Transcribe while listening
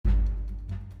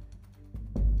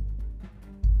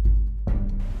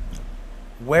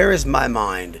Where is My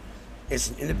Mind?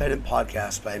 It's an independent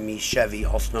podcast by me, Chevy,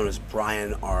 also known as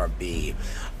Brian RB.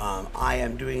 I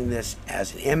am doing this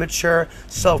as an amateur,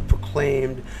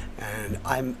 self-proclaimed, and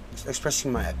I'm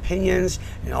expressing my opinions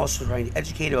and also trying to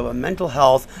educate about mental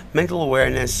health, mental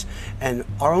awareness, and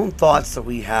our own thoughts that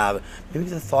we have. Maybe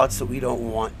the thoughts that we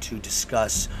don't want to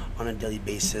discuss on a daily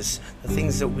basis, the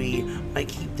things that we might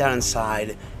keep down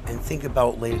inside and think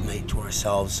about late at night to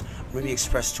ourselves, or maybe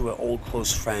express to an old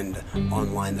close friend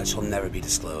online that shall never be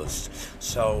disclosed.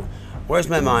 So, Where's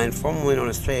My Mind, formerly known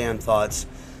as 3am Thoughts,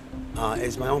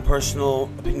 is my own personal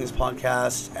opinions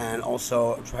podcast, and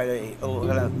also try to a little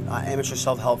kind of amateur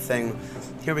self-help thing.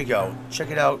 Here we go. Check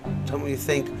it out. Tell me what you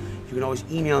think. You can always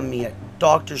email me at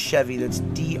Dr. Chevy. That's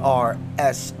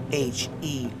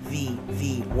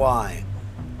DRSHEVVY.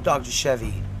 Dr.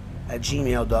 Chevy at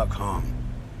gmail.com.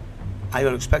 I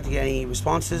don't expect to get any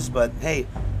responses, but hey,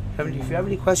 if you have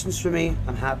any questions for me,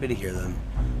 I'm happy to hear them.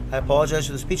 I apologize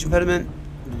for the speech impediment.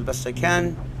 I'll do the best I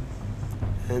can.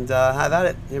 And have at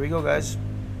it. Here we go, guys.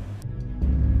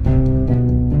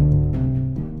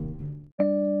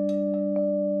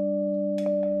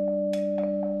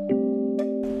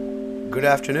 Good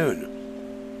afternoon.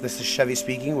 This is Chevy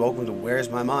speaking. Welcome to Where's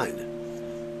My Mind?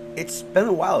 It's been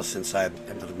a while since I've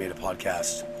made a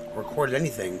podcast, recorded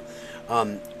anything.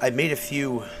 I've made a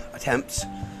few attempts,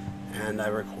 and I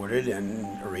recorded and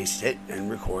erased it,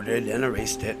 and recorded and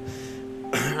erased it.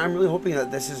 I'm really hoping that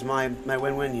this is my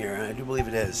win-win here, and I do believe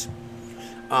it is.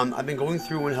 I've been going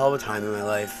through one hell of a time in my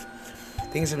life.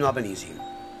 Things have not been easy.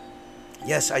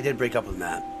 Yes, I did break up with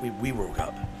Matt. We broke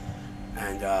up.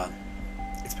 And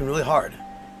it's been really hard.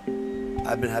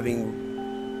 I've been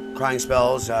having crying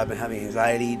spells. I've been having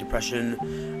anxiety, depression.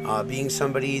 Being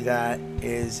somebody that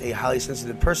is a highly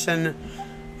sensitive person.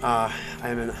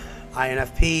 I'm an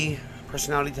INFP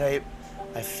personality type.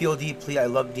 I feel deeply, I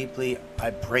love deeply, I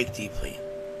break deeply.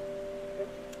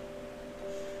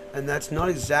 And that's not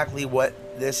exactly what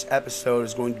this episode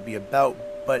is going to be about,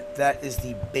 but that is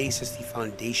the basis, the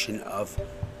foundation of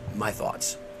my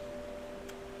thoughts.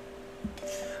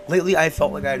 Lately, I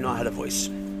felt like I had not had a voice.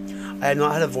 I had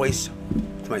not had a voice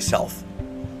to myself.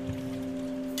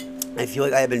 I feel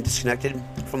like I have been disconnected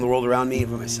from the world around me,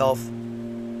 from myself.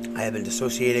 I have been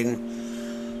dissociating.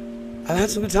 I've had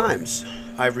some good times.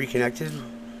 I've reconnected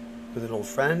with an old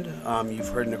friend. You've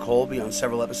heard Nicole be on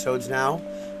several episodes now.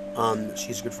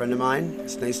 She's a good friend of mine.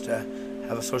 It's nice to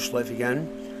have a social life again.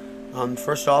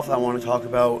 First off, I want to talk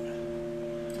about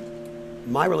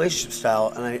my relationship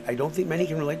style, and I don't think many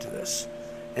can relate to this.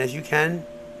 And if you can,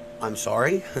 I'm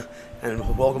sorry,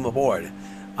 and welcome aboard.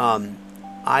 In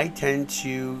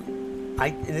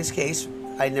this case,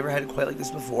 I never had it quite like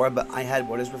this before, but I had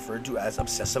what is referred to as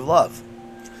obsessive love.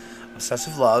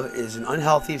 Obsessive love is an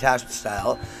unhealthy attachment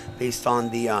style based on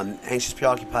the anxious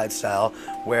preoccupied style,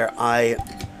 where I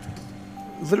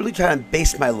literally try to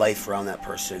base my life around that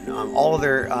person. All of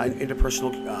their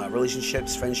interpersonal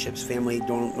relationships, friendships, family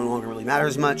no longer really matter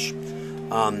as much.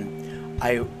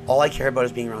 All I care about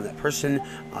is being around that person,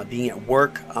 being at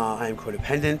work. I am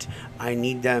codependent. I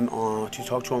need them to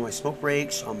talk to on my smoke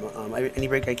breaks, any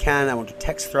break I can. I want to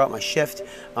text throughout my shift.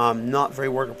 Not very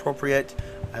work appropriate.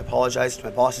 I apologize to my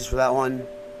bosses for that one.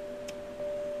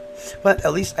 But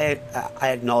at least I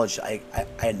acknowledge, I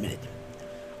admit it.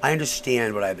 I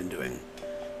understand what I've been doing.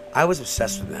 I was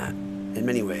obsessed with Matt in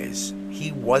many ways.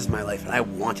 He was my life, and I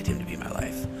wanted him to be my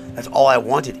life. That's all I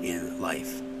wanted in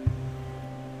life.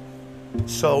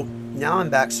 So now I'm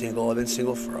back single. I've been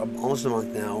single for almost a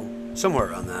month now, somewhere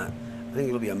around that. I think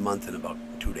it'll be a month in about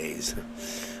 2 days.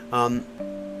 I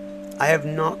have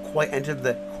not quite entered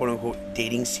the quote-unquote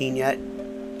dating scene yet,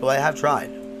 but I have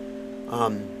tried.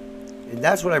 And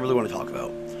that's what I really want to talk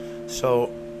about.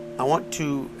 So I want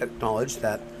to acknowledge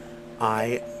that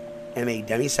I am a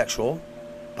demisexual,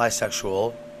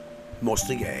 bisexual,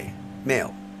 mostly gay,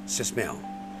 male, cis male.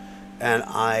 And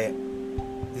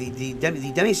the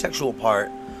demisexual part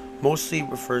mostly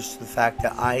refers to the fact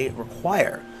that I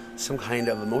require some kind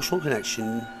of emotional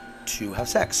connection to have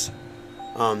sex.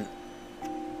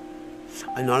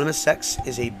 Anonymous sex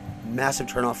is a massive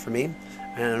turnoff for me,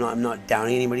 and I'm not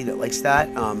downing anybody that likes that.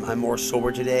 I'm more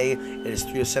sober today. It is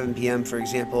 3 to 7 p.m., for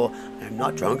example. I'm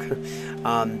not drunk.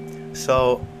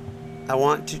 So I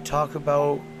want to talk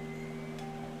about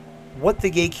what the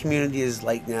gay community is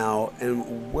like now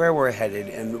and where we're headed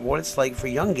and what it's like for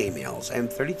young gay males. I'm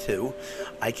 32.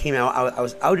 I came out, I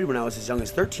was outed when I was as young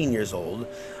as 13 years old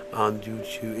due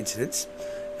to incidents.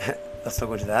 Let's not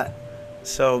go into that.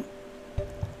 So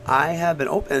I have been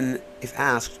open, if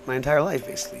asked, my entire life,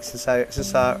 basically, since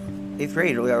 8th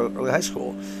grade, early high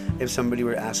school. If somebody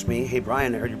were to ask me, hey,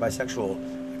 Brian, I heard you're bisexual,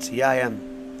 I'd say, yeah, I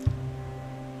am.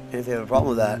 And if they have a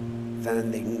problem with that,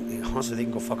 then honestly, they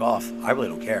can go fuck off. I really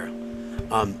don't care.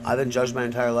 I've been judged my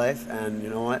entire life, and you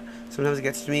know what? Sometimes it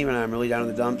gets to me when I'm really down in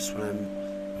the dumps, when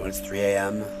it's 3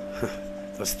 a.m.,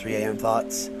 those 3 a.m.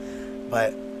 thoughts.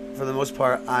 But for the most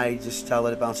part, I just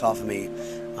let it bounce off of me.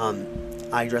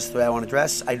 I dress the way I want to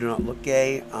dress. I do not look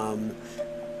gay, so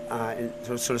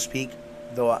to speak,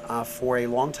 though for a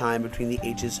long time, between the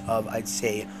ages of, I'd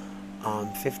say,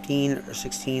 15 or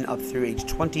 16 up through age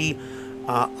 20,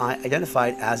 I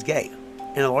identified as gay.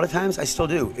 And a lot of times I still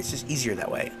do. It's just easier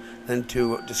that way than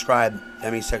to describe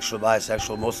demisexual,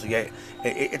 bisexual, mostly gay.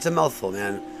 It's a mouthful,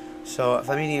 man. So if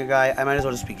I'm meeting a guy, I might as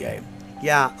well just be gay.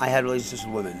 Yeah, I had relationships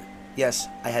with women. Yes,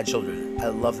 I had children. I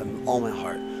love them with all my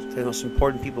heart. They're the most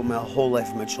important people in my whole life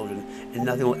are my children, and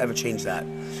nothing will ever change that.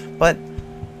 But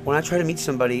when I try to meet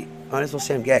somebody, I might as well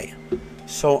say I'm gay.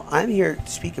 So I'm here to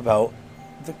speak about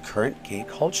the current gay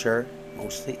culture,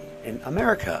 mostly in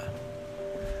America.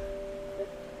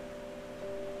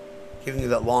 Giving you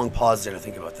that long pause there to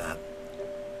think about that.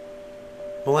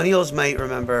 Millennials might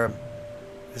remember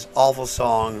this awful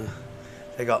song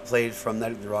that got played from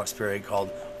Night at the Roxbury called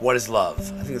What is Love?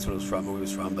 I think that's what it was from, movie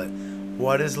was from, but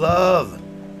what is love?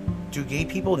 Do gay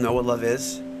people know what love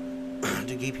is?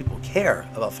 Do gay people care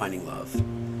about finding love?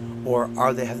 Or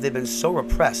have they been so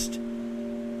repressed?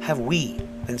 Have we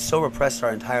been so repressed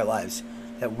our entire lives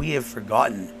that we have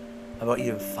forgotten about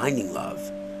even finding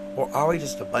love? Or are we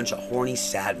just a bunch of horny,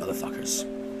 sad motherfuckers?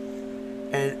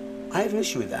 And I have an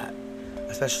issue with that,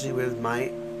 especially with my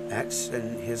ex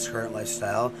and his current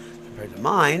lifestyle compared to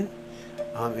mine.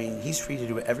 I mean, he's free to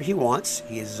do whatever he wants.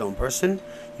 He is his own person.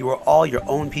 You are all your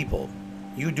own people.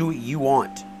 You do what you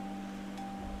want.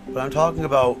 But I'm talking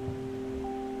about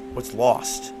what's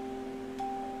lost.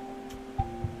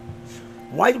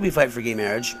 Why do we fight for gay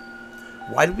marriage?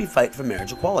 Why do we fight for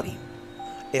marriage equality?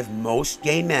 If most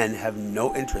gay men have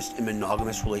no interest in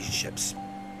monogamous relationships,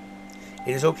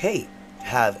 it is okay to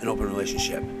have an open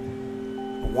relationship.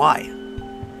 But why?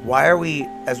 Why are we,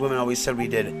 as women always said we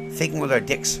did, thinking with our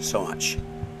dicks so much?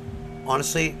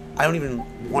 Honestly, I don't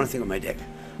even want to think with my dick.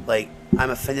 Like, I'm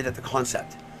offended at the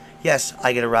concept. Yes,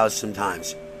 I get aroused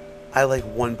sometimes. I like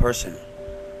one person.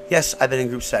 Yes, I've been in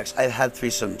group sex. I've had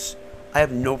threesomes. I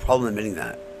have no problem admitting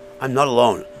that. I'm not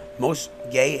alone. Most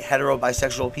gay, hetero,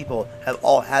 bisexual people have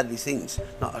all had these things.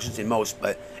 No, I shouldn't say most,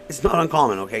 but it's not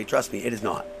uncommon, okay? Trust me, it is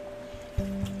not.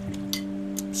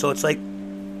 So it's like,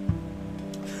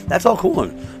 that's all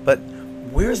cool, but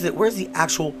where's the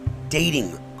actual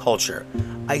dating culture?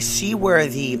 I see where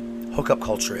the hookup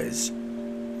culture is.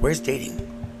 Where's dating?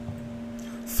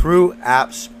 Through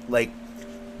apps like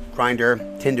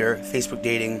Grindr, Tinder, Facebook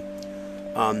dating.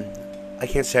 I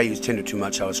can't say I use Tinder too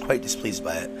much. I was quite displeased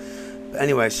by it. But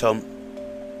anyway, so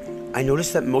I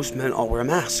noticed that most men all wear a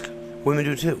mask. Women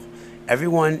do too.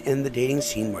 Everyone in the dating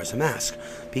scene wears a mask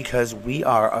because we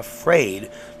are afraid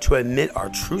to admit our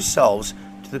true selves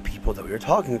to the people that we are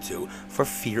talking to for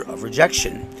fear of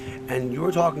rejection. And you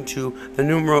are talking to the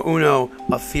numero uno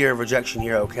of fear of rejection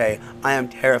here, okay? I am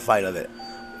terrified of it.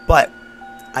 But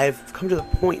I've come to the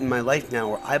point in my life now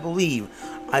where I believe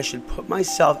I should put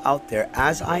myself out there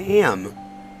as I am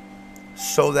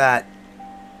so that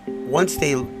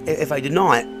if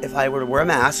I were to wear a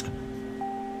mask,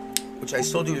 which I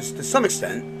still do to some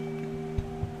extent,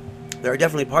 there are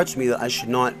definitely parts of me that I should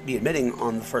not be admitting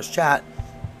on the first chat,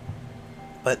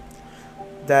 but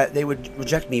that they would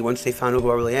reject me once they found out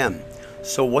who I really am.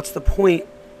 So what's the point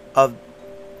of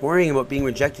worrying about being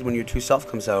rejected when your true self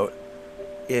comes out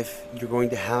if you're going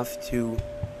to have to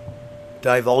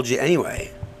divulge it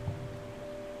anyway?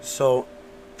 So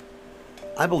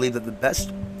I believe that the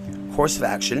best course of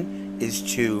action is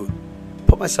to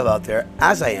put myself out there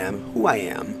as I am, who I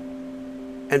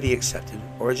am, and be accepted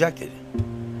or rejected.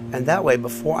 And that way,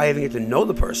 before I even get to know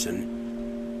the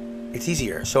person, it's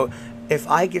easier. So if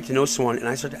I get to know someone and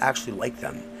I start to actually like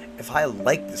them, if I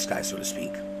like this guy, so to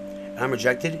speak, and I'm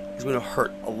rejected, it's going to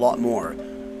hurt a lot more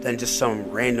than just some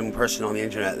random person on the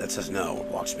internet that says no or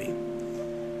blocks me.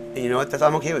 And you know what?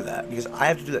 I'm okay with that because I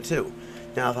have to do that too.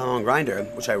 Now, if I'm on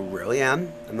Grindr, which I rarely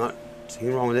am, I'm not saying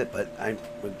anything wrong with it, but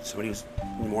with somebody who's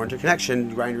more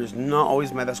interconnection, Grindr is not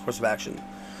always my best course of action.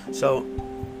 So,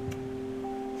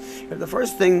 if the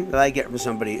first thing that I get from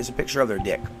somebody is a picture of their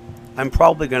dick, I'm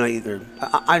probably going to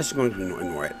I'm just going to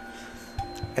ignore it.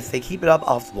 If they keep it up,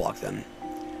 I'll have to block them.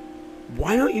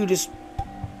 Why don't you just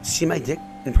see my dick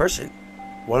in person?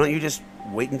 Why don't you just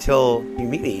wait until you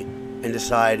meet me and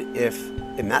decide if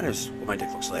it matters what my dick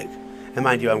looks like? And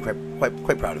mind you, I'm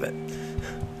quite proud of it.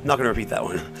 I'm not going to repeat that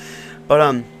one.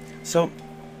 But, so,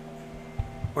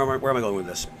 where am I going with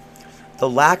this? The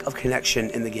lack of connection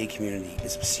in the gay community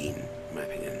is obscene, in my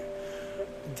opinion.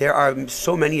 there are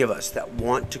so many of us that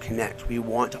want to connect. We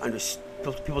want to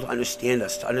people to understand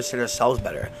us, to understand ourselves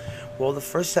better. Well, the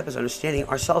first step is understanding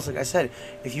ourselves. Like I said,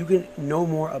 if you can know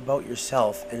more about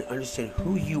yourself and understand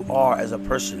who you are as a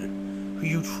person, who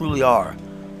you truly are,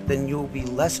 then you'll be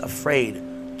less afraid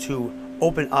to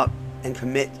open up and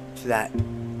commit to that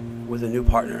with a new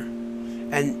partner.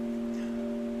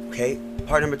 And, okay,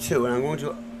 part number 2, and I'm going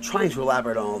to trying to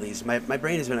elaborate on all these. My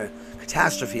brain has been a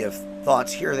catastrophe of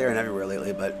thoughts here, there, and everywhere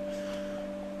lately, but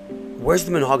where's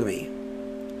the monogamy?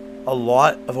 A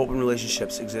lot of open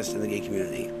relationships exist in the gay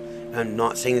community. And I'm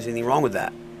not saying there's anything wrong with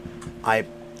that. I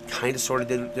kind of sort of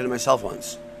did it myself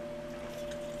once.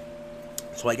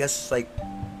 So I guess, like,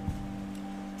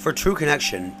 for true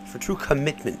connection, for true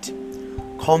commitment,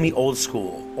 call me old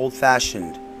school,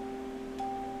 old-fashioned,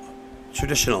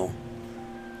 traditional.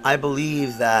 I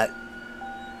believe that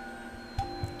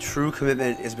true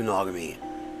commitment is monogamy,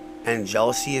 and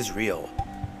jealousy is real.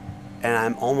 And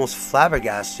I'm almost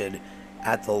flabbergasted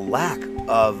at the lack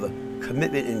of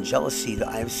commitment and jealousy that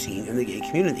I've seen in the gay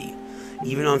community.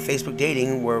 Even on Facebook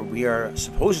dating, where we are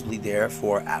supposedly there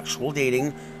for actual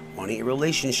dating, wanting a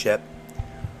relationship,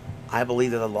 I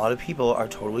believe that a lot of people are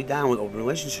totally down with open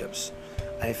relationships.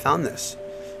 I found this,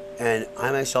 and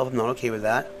I myself am not okay with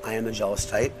that. I am the jealous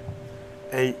type,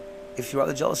 and if you are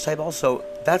the jealous type also,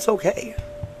 that's okay.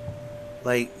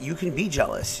 Like, you can be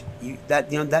jealous.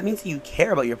 That means that you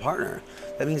care about your partner.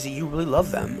 That means that you really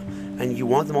love them and you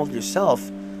want them all to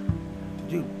yourself.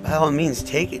 Dude, by all means,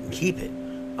 take it and keep it.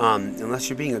 Unless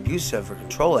you're being abusive or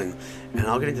controlling. And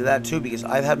I'll get into that too, because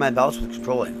I've had my bouts with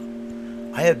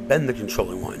controlling. I have been the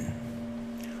controlling one.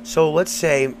 So let's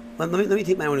say, let me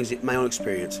take my own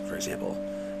experience, for example.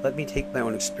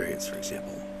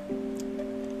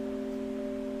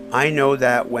 I know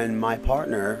that when my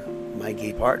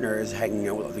gay partner is hanging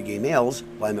out with other gay males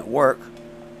while I'm at work,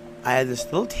 I had this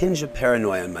little tinge of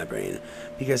paranoia in my brain,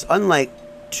 because unlike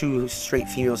two straight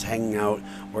females hanging out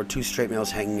or two straight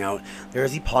males hanging out, there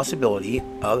is the possibility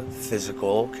of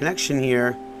physical connection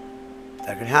here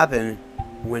that could happen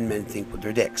when men think with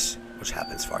their dicks, which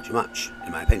happens far too much,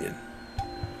 in my opinion.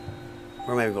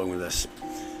 Where am I going with this?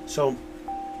 So,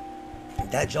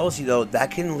 that jealousy, though,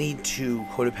 that can lead to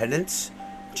codependence,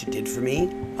 which it did for me,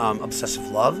 obsessive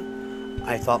love.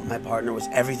 I thought my partner was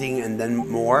everything and then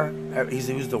more.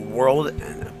 He was the world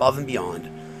and above and beyond.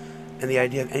 And the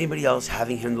idea of anybody else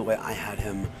having him the way I had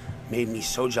him made me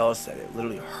so jealous that it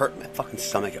literally hurt my fucking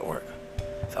stomach at work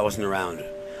if I wasn't around.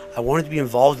 I wanted to be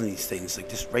involved in these things, like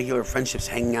just regular friendships,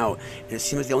 hanging out, and it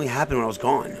seemed like they only happened when I was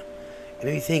gone. It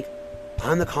made me think,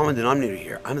 I'm the common denominator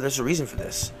here. There's a reason for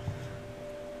this.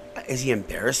 Is he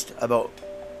embarrassed about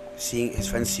seeing his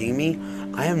friends seeing me?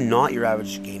 I am not your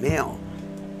average gay male.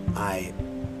 I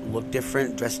look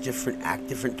different, dress different, act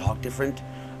different, talk different.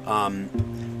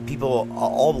 People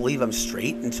all believe I'm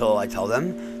straight until I tell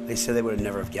them. They say they would have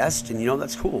never have guessed, and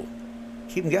that's cool.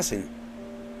 Keep them guessing.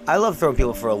 I love throwing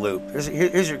people for a loop.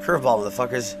 Here's your curveball,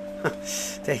 motherfuckers.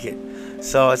 Take it.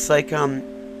 So it's like,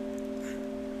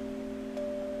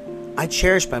 I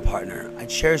cherish my partner. I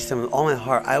cherish them with all my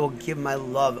heart. I will give my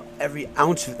love, every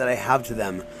ounce of it that I have to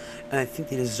them, and I think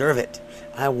they deserve it.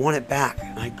 And I want it back,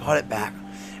 and I got it back.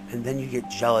 And then you get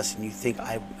jealous and you think,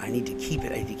 I need to keep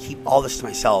it. I need to keep all this to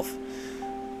myself.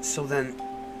 So then,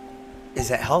 is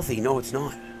that healthy? No, it's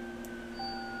not.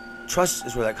 Trust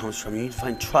is where that comes from. You need to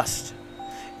find trust.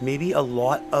 Maybe a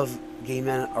lot of gay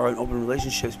men are in open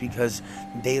relationships because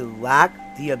they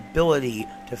lack the ability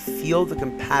to feel the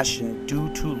compassion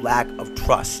due to lack of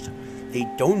trust. They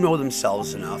don't know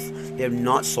themselves enough. They have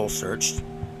not soul searched.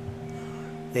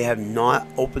 They have not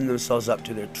opened themselves up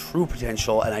to their true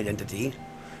potential and identity.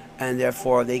 And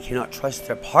therefore, they cannot trust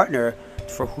their partner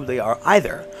for who they are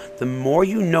either. The more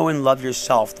you know and love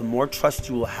yourself, the more trust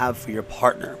you will have for your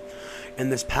partner. In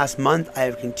this past month, I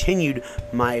have continued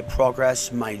my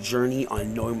progress, my journey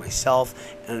on knowing myself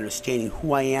and understanding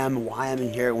who I am, why I'm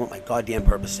in here, and what my goddamn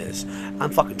purpose is.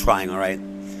 I'm fucking trying, alright?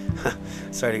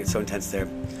 Sorry to get so intense there.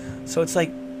 So it's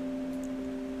like,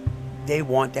 they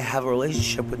want to have a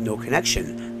relationship with no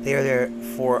connection. They are there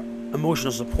for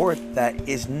emotional support that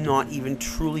is not even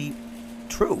truly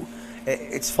true.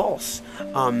 It's false.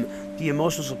 The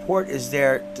emotional support is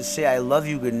there to say I love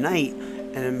you, good night,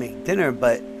 and then make dinner,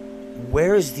 but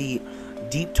where is the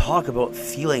deep talk about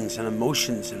feelings and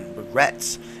emotions and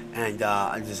regrets and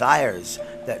desires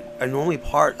that are normally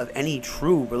part of any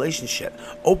true relationship,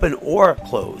 open or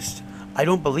closed? I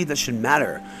don't believe that should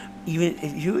matter. Even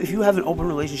if you have an open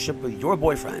relationship with your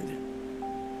boyfriend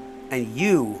and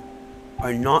you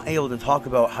are not able to talk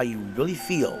about how you really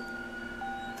feel,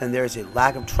 then there is a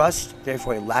lack of trust,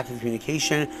 therefore a lack of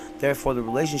communication, therefore the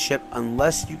relationship,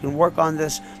 unless you can work on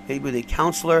this, maybe with a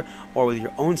counselor or with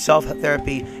your own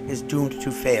self-therapy, is doomed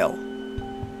to fail,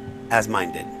 as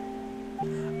mine did.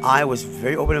 I was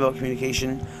very open about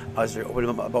communication. I was very open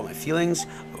about my feelings,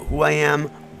 about who I am,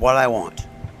 what I want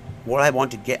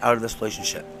to get out of this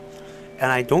relationship.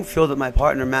 And I don't feel that my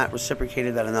partner, Matt,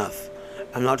 reciprocated that enough.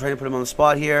 I'm not trying to put him on the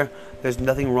spot here. There's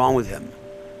nothing wrong with him.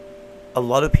 A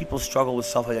lot of people struggle with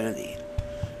self-identity.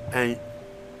 And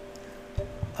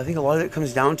I think a lot of it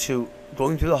comes down to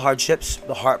going through the hardships,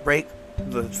 the heartbreak,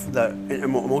 the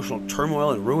emotional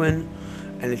turmoil and ruin.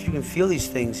 And if you can feel these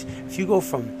things, if you go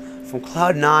from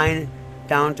cloud 9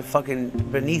 down to fucking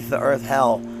beneath the earth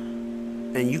hell,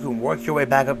 and you can work your way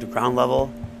back up to ground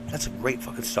level, that's a great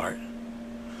fucking start.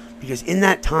 Because in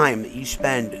that time that you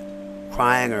spend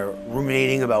crying or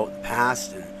ruminating about the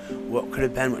past and what could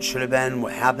have been, what should have been,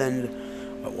 what happened,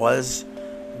 what was,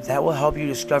 that will help you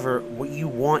discover what you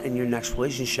want in your next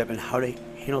relationship and how to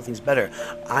handle things better.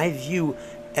 I view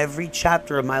every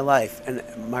chapter of my life, and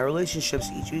my relationships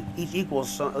each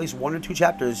equals at least 1 or 2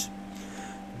 chapters.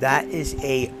 That is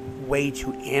a way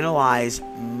to analyze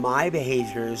my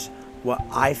behaviors, what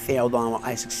I failed on, what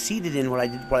I succeeded in, what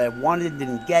I wanted and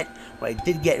didn't get, what I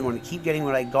did get and want to keep getting,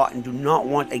 what I got and do not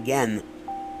want again.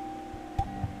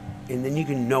 And then you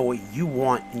can know what you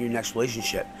want in your next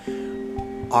relationship.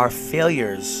 Our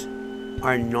failures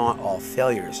are not all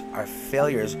failures. Our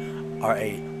failures are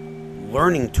a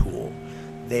learning tool.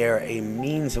 They are a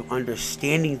means of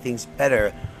understanding things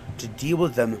better to deal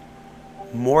with them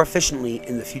more efficiently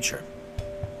in the future.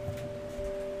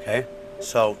 Okay?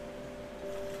 So,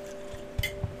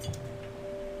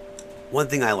 one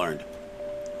thing I learned: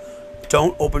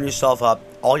 don't open yourself up,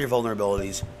 all your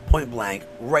vulnerabilities, point blank,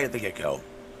 right at the get-go.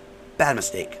 Bad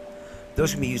mistake.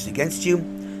 Those can be used against you,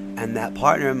 and that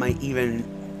partner might even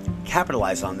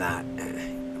capitalize on that.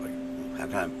 I'm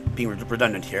kind of being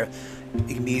redundant here.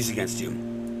 It can be used against you.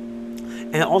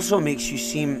 And it also makes you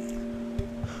seem,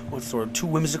 what's the word, too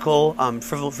whimsical,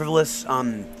 frivolous,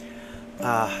 have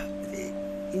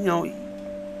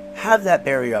that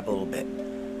barrier up a little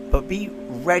bit, but be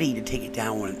ready to take it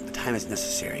down when the time is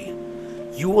necessary.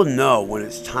 You will know when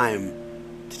it's time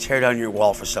to tear down your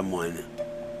wall for someone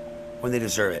when they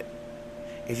deserve it.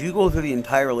 If you go through the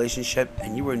entire relationship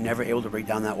and you were never able to break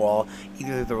down that wall,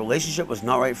 either the relationship was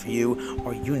not right for you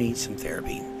or you need some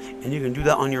therapy. And you can do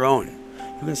that on your own.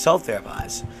 You can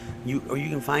self-therapize. You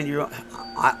can find your own,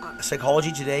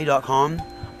 psychologytoday.com.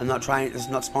 This is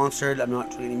not sponsored. I'm not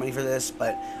getting any money for this,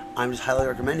 but I'm just highly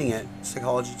recommending it.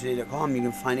 Psychologytoday.com. You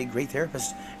can find a great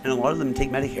therapist, and a lot of them take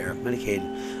Medicaid.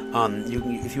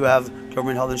 If you have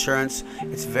government health insurance,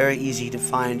 it's very easy to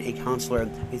find a counselor,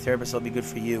 a therapist that'll be good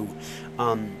for you.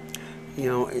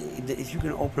 If you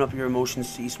can open up your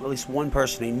emotions to at least one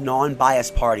person, a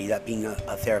non-biased party, that being a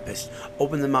therapist,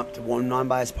 open them up to one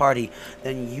non-biased party,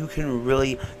 then you can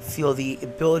really feel the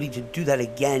ability to do that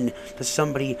again to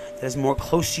somebody that is more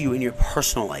close to you in your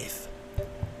personal life.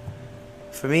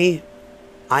 For me,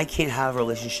 I can't have a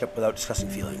relationship without discussing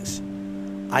feelings.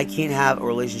 I can't have a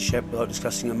relationship without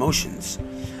discussing emotions.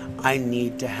 I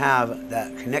need to have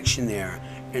that connection there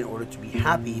in order to be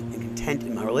happy and content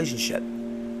in my relationship.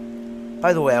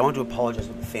 By the way, I want to apologize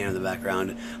for the fan in the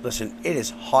background. Listen, it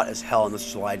is hot as hell on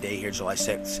this July day here, July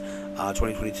 6th,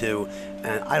 2022,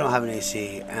 and I don't have an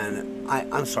AC, and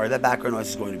I'm sorry, that background noise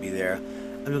is going to be there.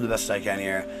 I'm doing the best I can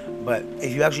here, but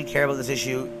if you actually care about this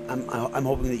issue, I'm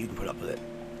hoping that you can put up with it.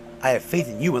 I have faith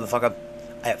in you, motherfucker.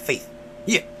 I have faith.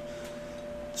 Yeah.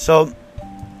 So,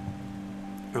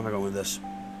 where am I going with this?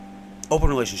 Open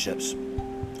relationships.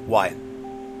 Why?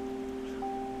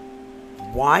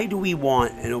 Why do we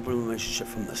want an open relationship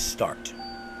from the start?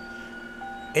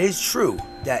 It is true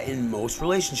that in most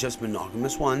relationships,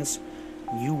 monogamous ones,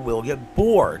 you will get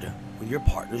bored with your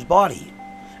partner's body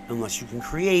unless you can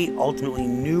create ultimately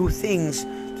new things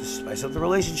to spice up the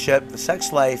relationship, the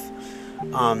sex life,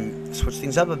 switch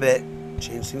things up a bit,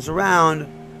 change things around,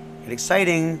 get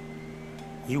exciting.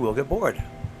 You will get bored.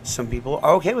 Some people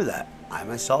are okay with that. I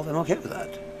myself am okay with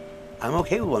that. I'm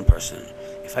okay with one person.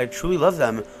 If I truly love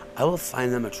them, I will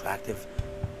find them attractive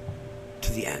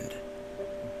to the end.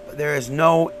 But there's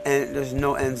no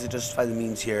ends that justify the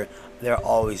means here. They're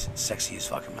always sexy as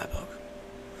fuck in my book.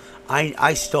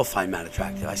 I still find Matt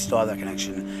attractive. I still have that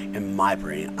connection in my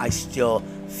brain. I still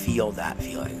feel that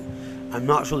feeling. I'm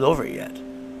not truly over it yet.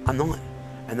 I'm not.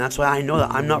 And that's why I know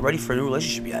that I'm not ready for a new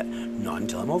relationship yet. Not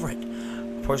until I'm over it.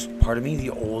 Of course, part of me, the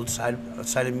old side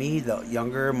of me, the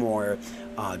younger, more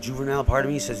juvenile part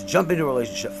of me says, jump into a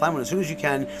relationship, find one as soon as you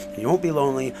can, and you won't be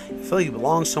lonely, you feel you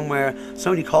belong somewhere,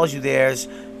 somebody calls you theirs,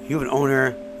 you have an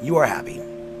owner, you are happy.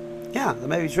 Yeah, that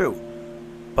may be true.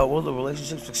 But will the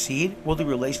relationship succeed? Will the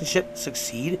relationship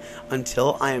succeed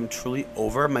until I am truly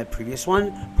over my previous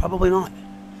one? Probably not.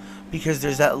 Because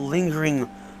there's that lingering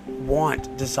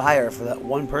want, desire for that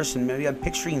one person. Maybe I'm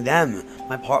picturing them,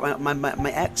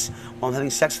 my ex, while I'm having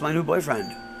sex with my new boyfriend.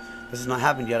 This has not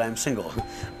happened yet, I'm single.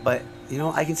 But,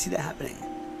 I can see that happening.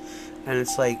 And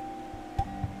it's like,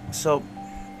 so,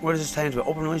 where does this tie into?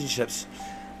 Open relationships.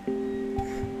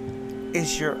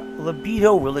 Is your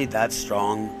libido really that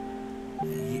strong?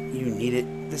 You need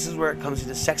it. This is where it comes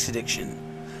into sex addiction.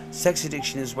 Sex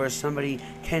addiction is where somebody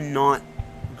cannot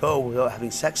go without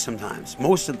having sex sometimes.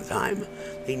 Most of the time,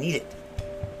 they need it.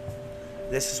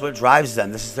 This is what drives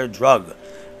them. This is their drug.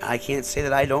 I can't say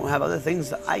that I don't have other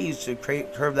things that I use to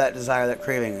curb that desire, that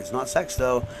craving. It's not sex,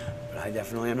 though. But I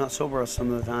definitely am not sober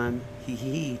some of the time.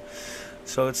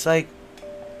 So it's like,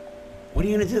 what are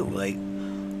you going to do? Like,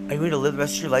 are you going to live the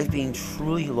rest of your life being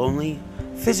truly lonely?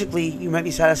 Physically, you might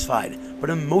be satisfied. But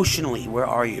emotionally, where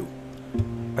are you?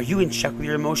 Are you in check with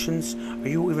your emotions? Are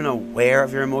you even aware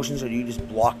of your emotions? Or do you just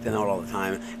block them out all the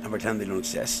time and pretend they don't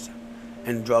exist?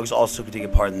 And drugs also could take a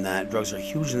part in that. Drugs are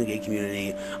huge in the gay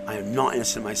community. I am not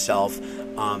innocent myself.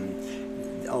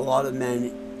 A lot of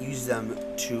men use them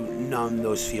to numb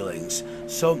those feelings.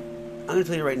 So I'm going to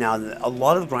tell you right now that a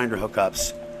lot of Grindr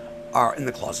hookups are in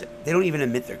the closet. They don't even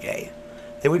admit they're gay.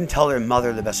 They wouldn't tell their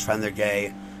mother, their best friend, they're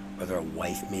gay, or their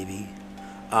wife maybe.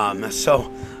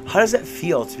 So how does it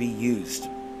feel to be used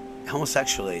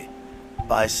homosexually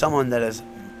by someone that is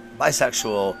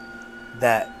bisexual,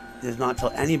 that does not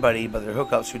tell anybody but their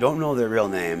hookups who don't know their real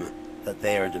name that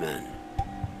they are into men?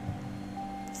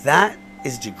 That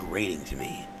is degrading to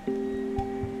me.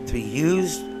 To be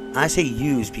used, and I say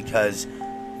used because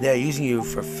they're using you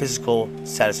for physical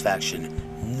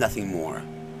satisfaction, nothing more.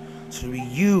 So to be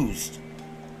used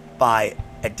by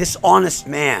a dishonest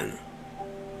man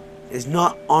is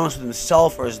not honest with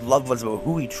himself or his loved ones about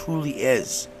who he truly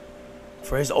is,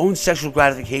 for his own sexual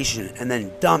gratification, and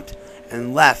then dumped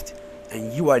and left,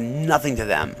 and you are nothing to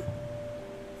them.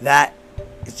 That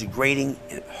is degrading,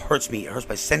 and it hurts me. It hurts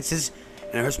my senses,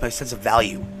 and it hurts my sense of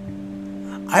value.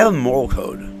 I have a moral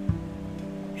code.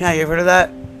 Yeah, you ever heard of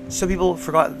that? Some people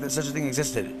forgot that such a thing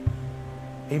existed.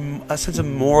 A sense of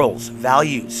morals,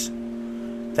 values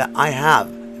that I have.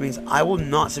 It means I will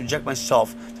not subject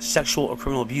myself to sexual or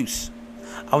criminal abuse.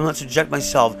 I will not subject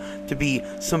myself to be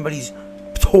somebody's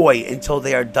toy until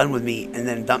they are done with me and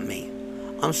then dump me.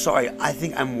 I'm sorry, I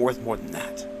think I'm worth more than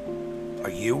that.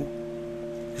 Are you?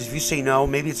 Because if you say no,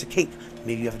 maybe it's a kink.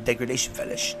 Maybe you have a degradation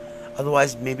fetish.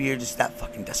 Otherwise, maybe you're just that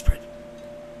fucking desperate.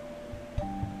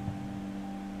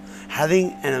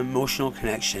 Having an emotional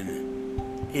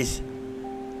connection is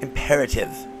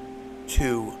imperative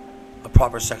to a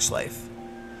proper sex life.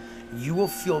 You will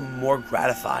feel more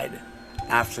gratified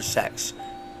after sex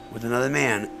with another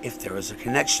man if there is a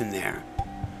connection there.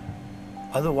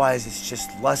 Otherwise, it's just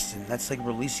lust, and that's like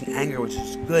releasing anger, which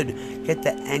is good. Get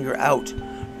that anger out,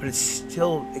 but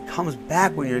it comes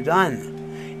back when you're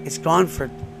done. It's gone for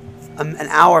an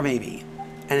hour maybe,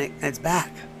 and it's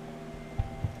back.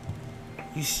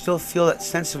 You still feel that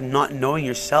sense of not knowing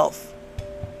yourself.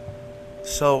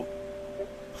 So,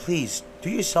 please, do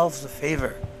yourselves a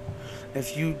favor.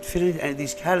 If you fit into any of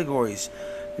these categories,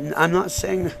 I'm not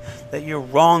saying that you're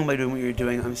wrong by doing what you're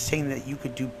doing. I'm saying that you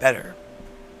could do better.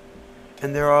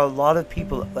 And there are a lot of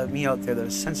people like me out there that are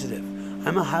sensitive.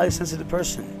 I'm a highly sensitive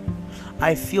person.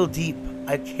 I feel deep.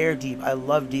 I care deep. I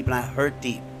love deep. And I hurt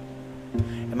deep.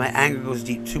 And my anger goes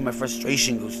deep too. My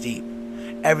frustration goes deep.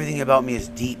 Everything about me is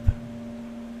deep.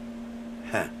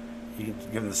 You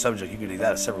can give them the subject. You can take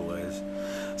that several ways.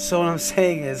 So what I'm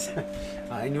saying is,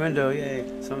 innuendo, yay.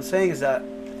 So what I'm saying is that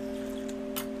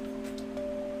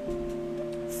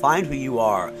find who you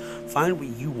are. Find what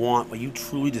you want, what you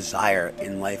truly desire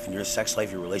in life, in your sex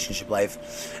life, your relationship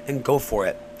life, and go for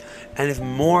it. And if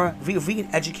we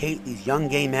can educate these young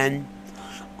gay men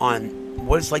on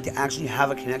what it's like to actually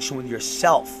have a connection with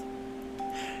yourself,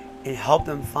 and help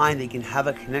them find they can have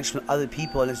a connection with other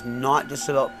people, and it's not just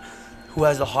about who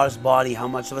has the hottest body, how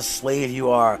much of a slave you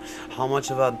are, how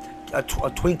much of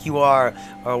a twink you are,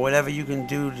 or whatever you can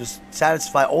do to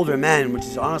satisfy older men, which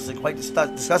is honestly quite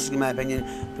disgusting in my opinion,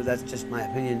 but that's just my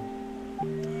opinion.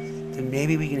 Then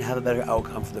maybe we can have a better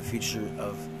outcome for the future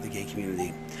of the gay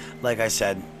community. Like I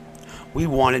said, we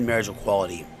wanted marriage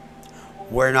equality.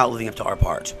 We're not living up to our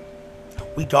part.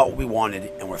 We got what we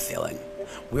wanted, and we're failing.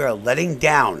 We are letting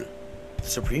down the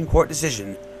Supreme Court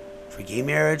decision for gay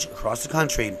marriage across the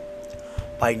country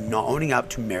by not owning up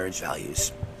to marriage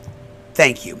values.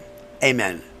 Thank you.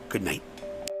 Amen. Good night.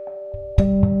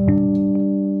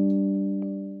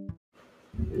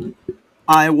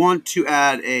 I want to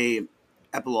add a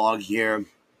epilogue here.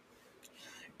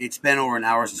 It's been over an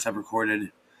hour since I've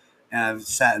recorded, and I've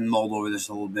sat and mulled over this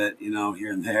a little bit, here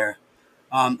and there.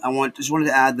 Just wanted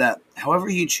to add that however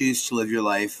you choose to live your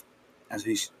life, as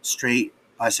a straight,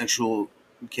 bisexual,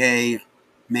 gay,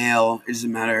 male, it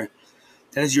doesn't matter.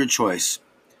 That is your choice,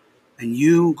 and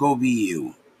you go be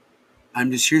you.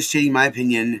 I'm just here stating my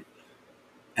opinion,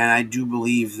 and I do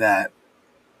believe that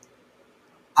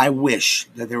I wish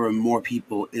that there were more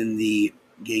people in the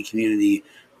gay community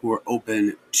who are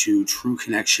open to true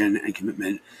connection and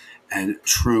commitment and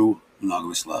true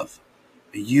monogamous love.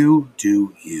 You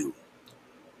do you.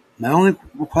 My only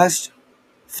request: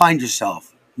 find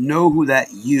yourself. Know who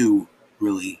that you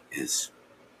really is.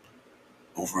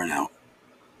 Over and out.